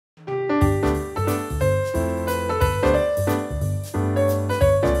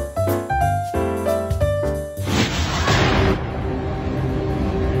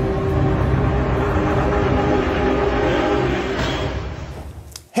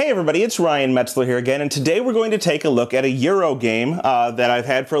Hey everybody, it's Ryan Metzler here again, and today we're going to take a look at a Euro game that I've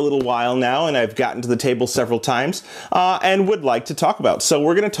had for a little while now, and I've gotten to the table several times, and would like to talk about. So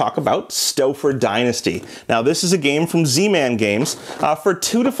we're going to talk about Staufer Dynasty. Now this is a game from Z-Man Games for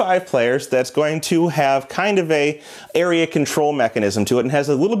 2 to 5 players that's going to have kind of a area control mechanism to it, and has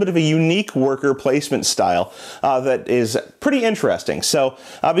a little bit of a unique worker placement style that is pretty interesting. So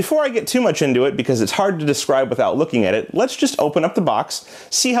before I get too much into it, because it's hard to describe without looking at it, let's just open up the box,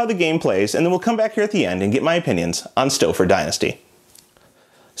 see how the game plays, and then we'll come back here at the end and get my opinions on Staufer Dynasty.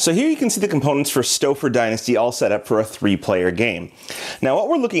 So here you can see the components for Staufer Dynasty all set up for a 3-player game. Now what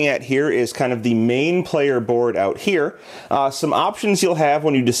we're looking at here is kind of the main player board out here. Some options you'll have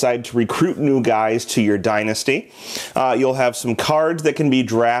when you decide to recruit new guys to your dynasty. You'll have some cards that can be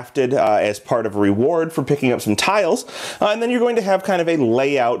drafted as part of a reward for picking up some tiles. And then you're going to have kind of a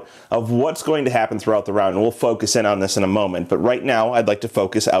layout of what's going to happen throughout the round. And we'll focus in on this in a moment. But right now I'd like to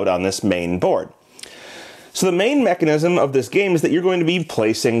focus out on this main board. So the main mechanism of this game is that you're going to be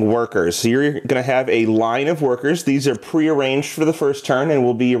placing workers. So you're going to have a line of workers. These are pre-arranged for the first turn and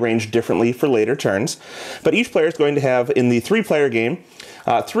will be arranged differently for later turns. But each player is going to have, in the 3-player game,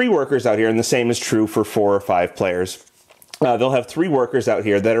 3 workers out here, and the same is true for 4 or 5 players. They'll have 3 workers out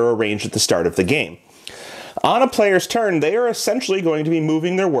here that are arranged at the start of the game. On a player's turn, they are essentially going to be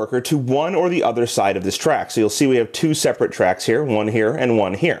moving their worker to one or the other side of this track. So you'll see we have 2 separate tracks here, one here and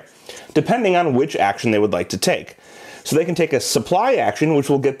one here, depending on which action they would like to take. So they can take a supply action, which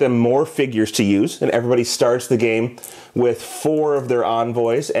will get them more figures to use, and everybody starts the game with 4 of their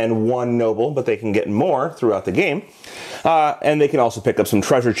envoys and 1 noble, but they can get more throughout the game. And they can also pick up some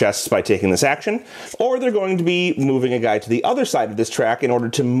treasure chests by taking this action, or they're going to be moving a guy to the other side of this track in order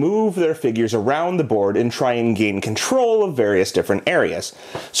to move their figures around the board and try and gain control of various different areas.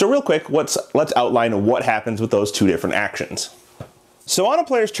 So real quick, let's outline what happens with those 2 different actions. So on a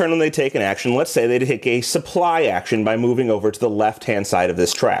player's turn when they take an action, let's say they take a supply action by moving over to the left-hand side of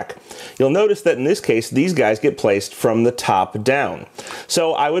this track. You'll notice that in this case, these guys get placed from the top down.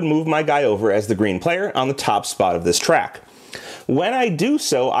 So I would move my guy over as the green player on the top spot of this track. When I do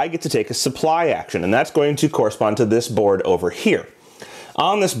so, I get to take a supply action, and that's going to correspond to this board over here.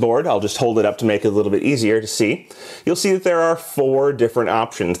 On this board, I'll just hold it up to make it a little bit easier to see. You'll see that there are 4 different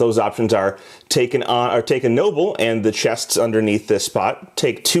options. Those options are take a noble and the chests underneath this spot,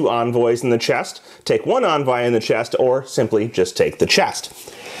 take 2 envoys in the chest, take 1 envoy in the chest, or simply just take the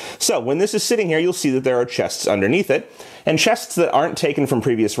chest. So when this is sitting here, you'll see that there are chests underneath it, and chests that aren't taken from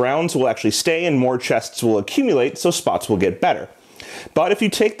previous rounds will actually stay, and more chests will accumulate, so spots will get better. But if you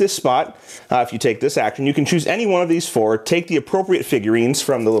take this spot, if you take this action, you can choose any one of these 4, take the appropriate figurines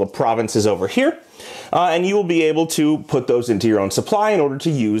from the little provinces over here, and you will be able to put those into your own supply in order to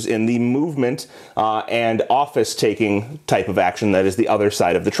use in the movement and office taking type of action that is the other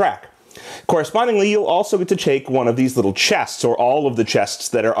side of the track. Correspondingly, you'll also get to take one of these little chests, or all of the chests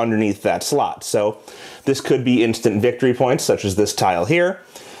that are underneath that slot. So this could be instant victory points, such as this tile here.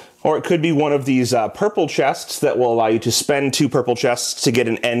 Or it could be one of these purple chests that will allow you to spend 2 purple chests to get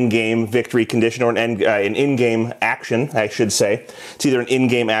an end-game victory condition, or an in-game action, I should say. It's either an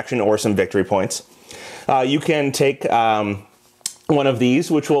in-game action or some victory points. You can take one of these,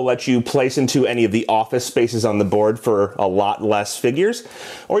 which will let you place into any of the office spaces on the board for a lot less figures.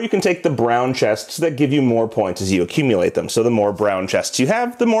 Or you can take the brown chests that give you more points as you accumulate them. So the more brown chests you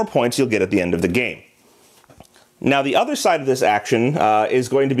have, the more points you'll get at the end of the game. Now the other side of this action is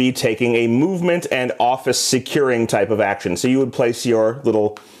going to be taking a movement and office securing type of action. So you would place your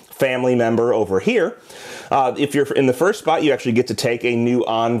little family member over here. If you're in the first spot, you actually get to take a new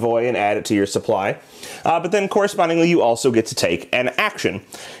envoy and add it to your supply. But then correspondingly, you also get to take an action.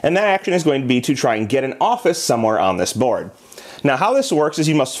 And that action is going to be to try and get an office somewhere on this board. Now how this works is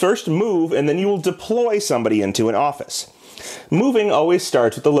you must first move, and then you will deploy somebody into an office. Moving always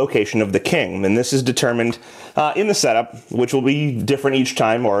starts with the location of the king, and this is determined in the setup, which will be different each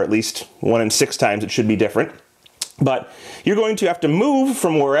time, or at least 1 in 6 times it should be different. But you're going to have to move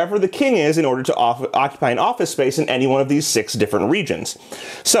from wherever the king is in order to occupy an office space in any one of these 6 different regions.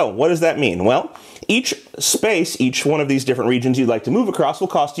 So what does that mean? Well, each space, each one of these different regions you'd like to move across will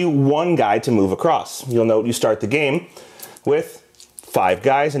cost you 1 guy to move across. You'll note you start the game with 5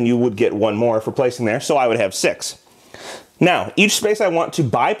 guys, and you would get 1 more for placing there, so I would have 6. Now, each space I want to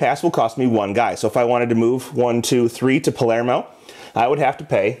bypass will cost me 1 guy. So if I wanted to move 1, 2, 3 to Palermo, I would have to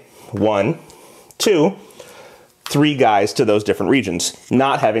pay 1, 2, 3 guys to those different regions,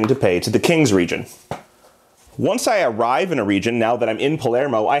 not having to pay to the king's region. Once I arrive in a region, now that I'm in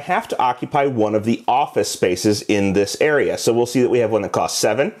Palermo, I have to occupy one of the office spaces in this area. So we'll see that we have one that costs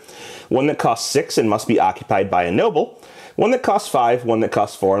 7, one that costs 6 and must be occupied by a noble, one that costs 5, one that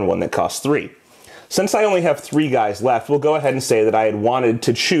costs 4, and one that costs 3. Since I only have 3 guys left, we'll go ahead and say that I had wanted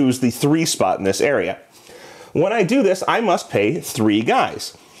to choose the 3 spot in this area. When I do this, I must pay 3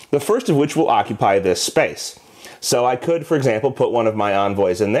 guys, the first of which will occupy this space. So I could, for example, put one of my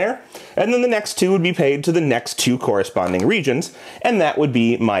envoys in there, and then the next 2 would be paid to the next 2 corresponding regions, and that would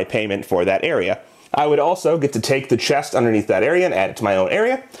be my payment for that area. I would also get to take the chest underneath that area and add it to my own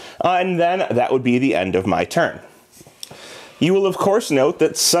area, and then that would be the end of my turn. You will of course note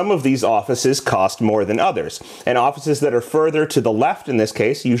that some of these offices cost more than others, and offices that are further to the left in this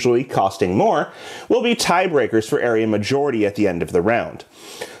case, usually costing more, will be tiebreakers for area majority at the end of the round.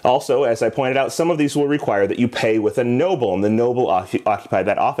 Also, as I pointed out, some of these will require that you pay with a noble, and the noble occupy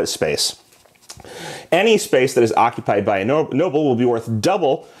that office space. Any space that is occupied by a noble will be worth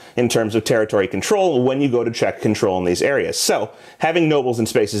double in terms of territory control when you go to check control in these areas. So having nobles in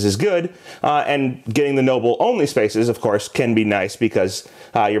spaces is good, and getting the noble only spaces, of course, can be nice because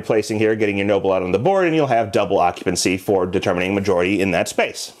you're placing here, getting your noble out on the board, and you'll have double occupancy for determining majority in that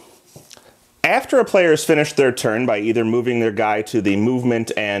space. After a player has finished their turn by either moving their guy to the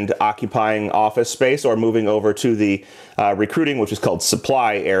movement and occupying office space or moving over to the recruiting, which is called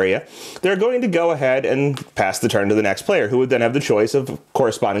supply area, they're going to go ahead and pass the turn to the next player, who would then have the choice of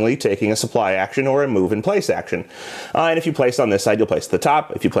correspondingly taking a supply action or a move and place action. And if you place on this side, you'll place at the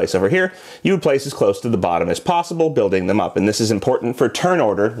top. If you place over here, you would place as close to the bottom as possible, building them up. And this is important for turn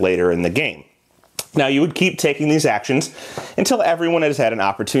order later in the game. Now, you would keep taking these actions until everyone has had an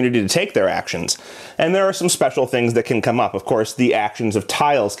opportunity to take their actions. And there are some special things that can come up. Of course, the actions of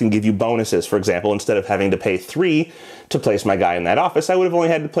tiles can give you bonuses. For example, instead of having to pay 3 to place my guy in that office, I would have only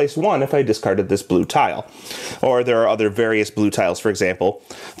had to place 1 if I discarded this blue tile. Or there are other various blue tiles, for example.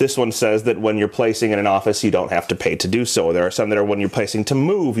 This one says that when you're placing in an office, you don't have to pay to do so. There are some that are when you're placing to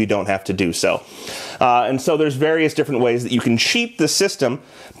move, you don't have to do so. And so there's various different ways that you can cheat the system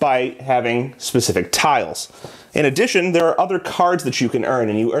by having specific tiles. In addition, there are other cards that you can earn,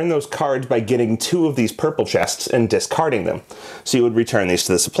 and you earn those cards by getting 2 of these purple chests and discarding them. So you would return these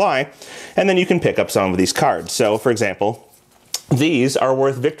to the supply, and then you can pick up some of these cards. So, for example, these are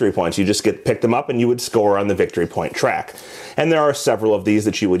worth victory points. You just pick them up and you would score on the victory point track. And there are several of these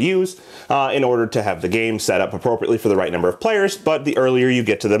that you would use in order to have the game set up appropriately for the right number of players, but the earlier you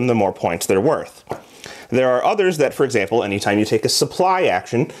get to them, the more points they're worth. There are others that, for example, anytime you take a supply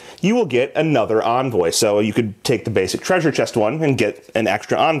action, you will get another envoy. So you could take the basic treasure chest one and get an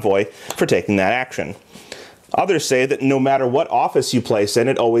extra envoy for taking that action. Others say that no matter what office you place in,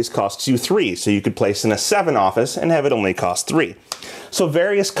 it always costs you 3. So you could place in a 7 office and have it only cost 3. So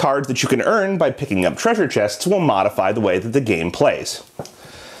various cards that you can earn by picking up treasure chests will modify the way that the game plays.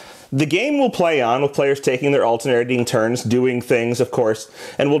 The game will play on with players taking their alternating turns, doing things, of course,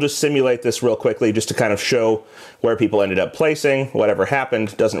 and we'll just simulate this real quickly just to kind of show where people ended up placing. Whatever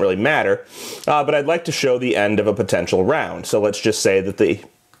happened doesn't really matter, but I'd like to show the end of a potential round. So let's just say that the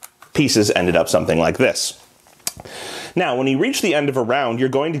pieces ended up something like this. Now, when you reach the end of a round, you're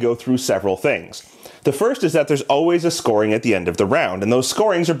going to go through several things. The first is that there's always a scoring at the end of the round, and those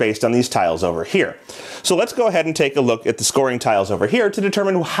scorings are based on these tiles over here. So let's go ahead and take a look at the scoring tiles over here to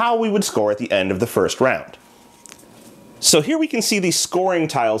determine how we would score at the end of the first round. So here we can see these scoring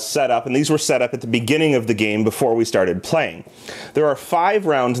tiles set up, and these were set up at the beginning of the game before we started playing. There are 5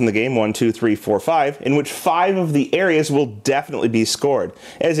 rounds in the game, 1, 2, 3, 4, 5, in which 5 of the areas will definitely be scored,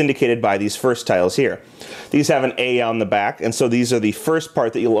 as indicated by these first tiles here. These have an A on the back, and so these are the first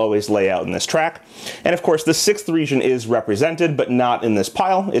part that you'll always lay out in this track. And of course, the 6th region is represented, but not in this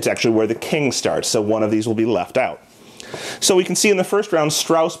pile. It's actually where the king starts, so one of these will be left out. So we can see in the first round,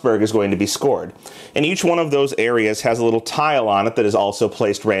 Strasbourg is going to be scored. And each one of those areas has a little tile on it that is also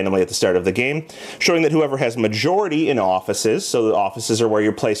placed randomly at the start of the game, showing that whoever has majority in offices, so the offices are where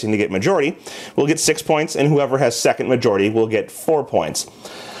you're placing to get majority, will get 6 points, and whoever has second majority will get 4 points.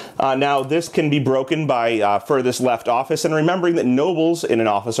 Now, this can be broken by furthest left office, and remembering that nobles in an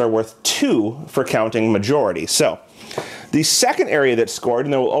office are worth 2 for counting majority. So, the second area that's scored,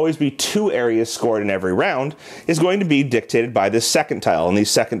 and there will always be 2 areas scored in every round, is going to be dictated by this second tile. And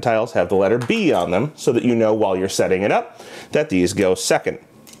these second tiles have the letter B on them, so that you know while you're setting it up that these go second.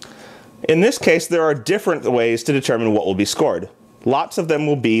 In this case, there are different ways to determine what will be scored. Lots of them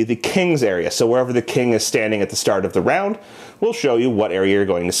will be the king's area, so wherever the king is standing at the start of the round, will show you what area you're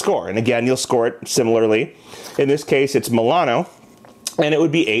going to score. And again, you'll score it similarly. In this case, it's Milano, and it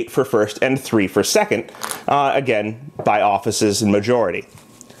would be 8 for first and 3 for second, again, by offices and majority.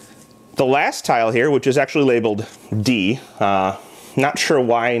 The last tile here, which is actually labeled D, not sure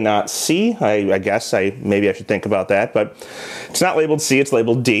why not C, I guess, maybe I should think about that, but it's not labeled C, it's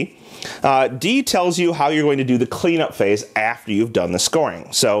labeled D. D tells you how you're going to do the cleanup phase after you've done the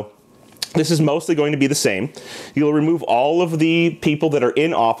scoring. So this is mostly going to be the same. You'll remove all of the people that are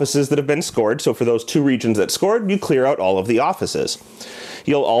in offices that have been scored. So for those 2 regions that scored, you clear out all of the offices.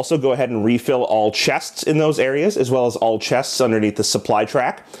 You'll also go ahead and refill all chests in those areas, as well as all chests underneath the supply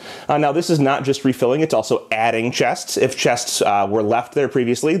track. Now this is not just refilling, it's also adding chests. If chests were left there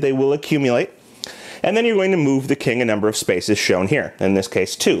previously, they will accumulate. And then you're going to move the king a number of spaces shown here, in this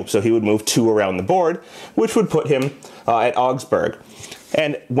case 2. So he would move 2 around the board, which would put him at Augsburg.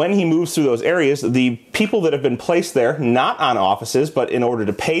 And when he moves through those areas, the people that have been placed there, not on offices, but in order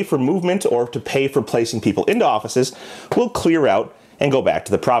to pay for movement or to pay for placing people into offices, will clear out and go back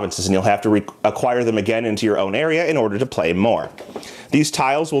to the provinces, and you'll have to acquire them again into your own area in order to play more. These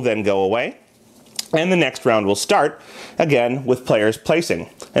tiles will then go away, and the next round will start, again, with players placing.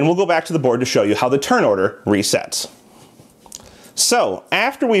 And we'll go back to the board to show you how the turn order resets. So,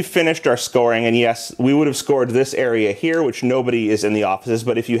 after we've finished our scoring, and yes, we would have scored this area here, which nobody is in the offices,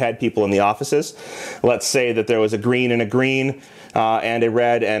 but if you had people in the offices, let's say that there was a green and a green, and a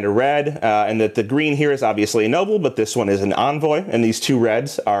red, and that the green here is obviously a noble, but this one is an envoy, and these 2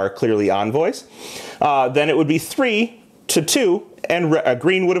 reds are clearly envoys, then it would be 3 to 2, and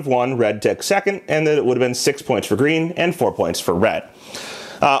green would have won, red took second, and then it would have been 6 points for green and 4 points for red.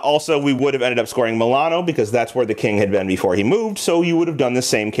 Also, we would have ended up scoring Milano because that's where the king had been before he moved, so you would have done the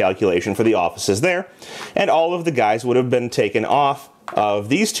same calculation for the offices there, and all of the guys would have been taken off of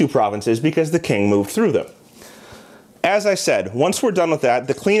these 2 provinces because the king moved through them. As I said, once we're done with that,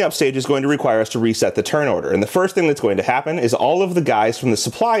 the cleanup stage is going to require us to reset the turn order, and the first thing that's going to happen is all of the guys from the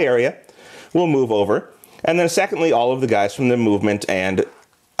supply area will move over, and then secondly, all of the guys from the movement and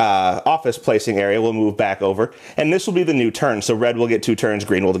office placing area will move back over, and this will be the new turn. So red will get 2 turns,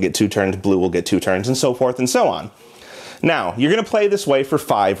 green will get 2 turns, blue will get 2 turns, and so forth and so on. Now, you're going to play this way for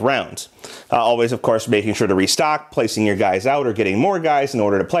 5 rounds. Always, of course, making sure to restock, placing your guys out, or getting more guys in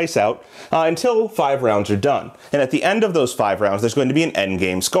order to place out, until 5 rounds are done. And at the end of those 5 rounds, there's going to be an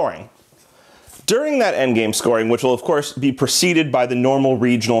endgame scoring. During that endgame scoring, which will of course be preceded by the normal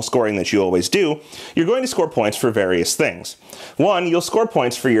regional scoring that you always do, you're going to score points for various things. One, you'll score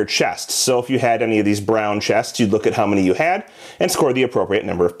points for your chests. So if you had any of these brown chests, you'd look at how many you had and score the appropriate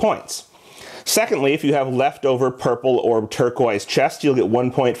number of points. Secondly, if you have leftover purple or turquoise chests, you'll get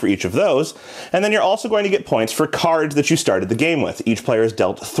 1 point for each of those. And then you're also going to get points for cards that you started the game with. Each player is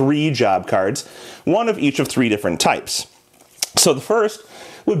dealt 3 job cards, 1 of each of 3 different types. So the first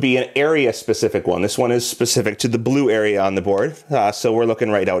would be an area-specific one. This one is specific to the blue area on the board, so we're looking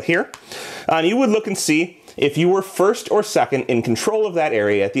right out here. And you would look and see if you were first or second in control of that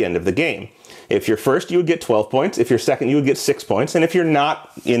area at the end of the game. If you're first, you would get 12 points. If you're second, you would get 6 points. And if you're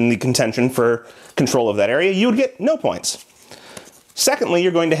not in the contention for control of that area, you would get no points. Secondly,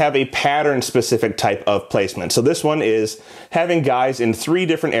 you're going to have a pattern-specific type of placement. So this one is having guys in 3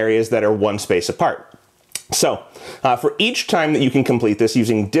 different areas that are 1 space apart. So, for each time that you can complete this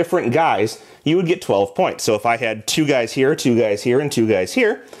using different guys, you would get 12 points. So if I had 2 guys here, 2 guys here, and 2 guys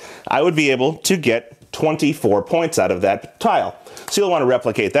here, I would be able to get 24 points out of that tile. So you'll want to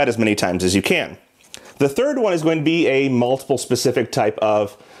replicate that as many times as you can. The third one is going to be a multiple specific type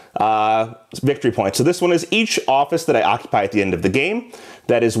of victory points. So this one is each office that I occupy at the end of the game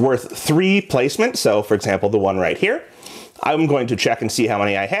that is worth 3 placement. So for example, the one right here. I'm going to check and see how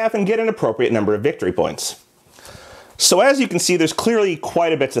many I have and get an appropriate number of victory points. So as you can see, there's clearly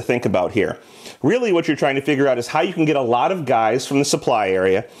quite a bit to think about here. Really what you're trying to figure out is how you can get a lot of guys from the supply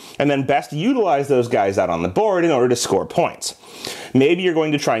area and then best utilize those guys out on the board in order to score points. Maybe you're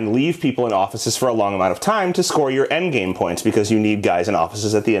going to try and leave people in offices for a long amount of time to score your endgame points because you need guys in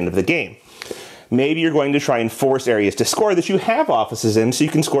offices at the end of the game. Maybe you're going to try and force areas to score that you have offices in so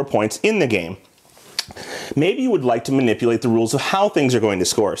you can score points in the game. Maybe you would like to manipulate the rules of how things are going to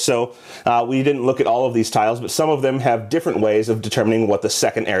score. So we didn't look at all of these tiles, but some of them have different ways of determining what the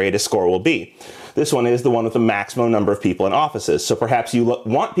second area to score will be. This one is the one with the maximum number of people in offices. So perhaps you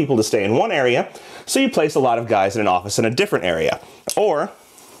want people to stay in one area, so you place a lot of guys in an office in a different area. Or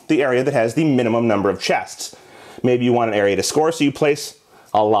the area that has the minimum number of chests. Maybe you want an area to score, so you place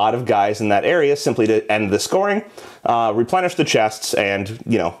a lot of guys in that area simply to end the scoring, replenish the chests, and,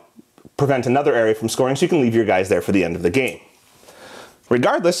 prevent another area from scoring so you can leave your guys there for the end of the game.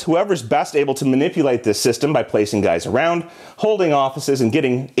 Regardless, whoever's best able to manipulate this system by placing guys around, holding offices, and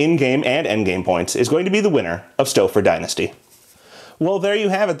getting in-game and end-game points is going to be the winner of Staufer Dynasty. Well, there you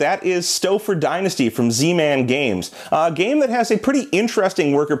have it. That is Staufer Dynasty from Z-Man Games. A game that has a pretty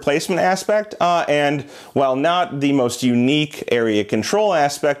interesting worker placement aspect, and while not the most unique area control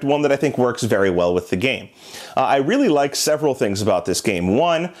aspect, one that I think works very well with the game. I really like several things about this game.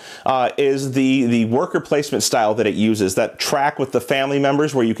 One is the worker placement style that it uses, that track with the family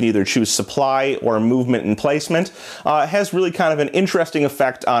members where you can either choose supply or movement and placement, has really kind of an interesting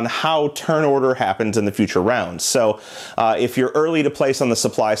effect on how turn order happens in the future rounds. So if you're early to place on the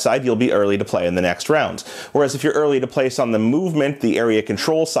supply side, you'll be early to play in the next rounds. Whereas if you're early to place on the movement, the area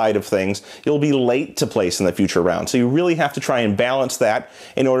control side of things, you'll be late to place in the future rounds. So you really have to try and balance that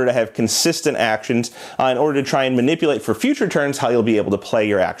in order to have consistent actions, in order to try and manipulate for future turns how you'll be able to play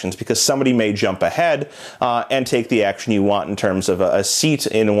your actions, because somebody may jump ahead and take the action you want in terms of a seat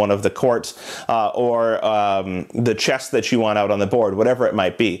in one of the courts or the chest that you want out on the board, whatever it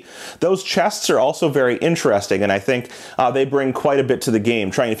might be. Those chests are also very interesting, and I think they bring quite a bit to the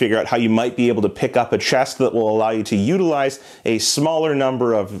game, trying to figure out how you might be able to pick up a chest that will allow you to utilize a smaller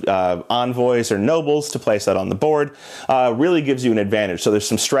number of envoys or nobles to place out on the board. Really gives you an advantage, so there's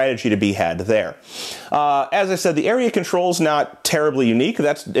some strategy to be had there. As I said, the area control is not terribly unique,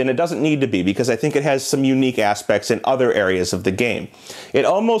 and it doesn't need to be, because I think it has some unique aspects in other areas of the game. It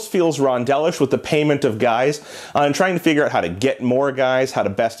almost feels rondellish with the payment of guys, and trying to figure out how to get more guys, how to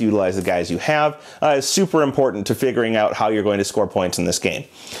best utilize the guys you have, is super important to figuring out how you're going to score points in this game.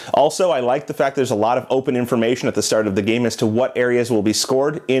 Also, I like the fact there's a lot of open information at the start of the game as to what areas will be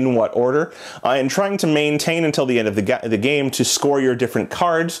scored in what order, and trying to maintain until the end of the game to score your different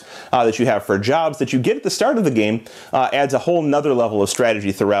cards that you have for jobs that you get at the start of the game adds a whole nother level of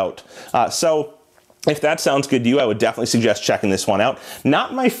strategy throughout. So if that sounds good to you, I would definitely suggest checking this one out.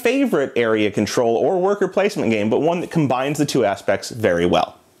 Not my favorite area control or worker placement game, but one that combines the two aspects very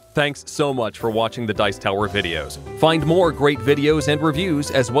well. Thanks so much for watching the Dice Tower videos. Find more great videos and reviews,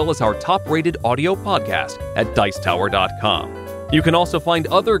 as well as our top-rated audio podcast at Dicetower.com. You can also find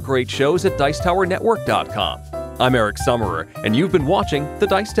other great shows at Dicetowernetwork.com. I'm Eric Summerer, and you've been watching The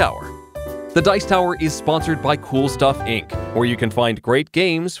Dice Tower. The Dice Tower is sponsored by Cool Stuff Inc., where you can find great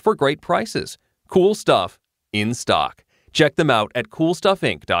games for great prices. Cool stuff in stock. Check them out at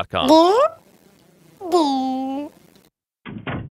CoolStuffInc.com.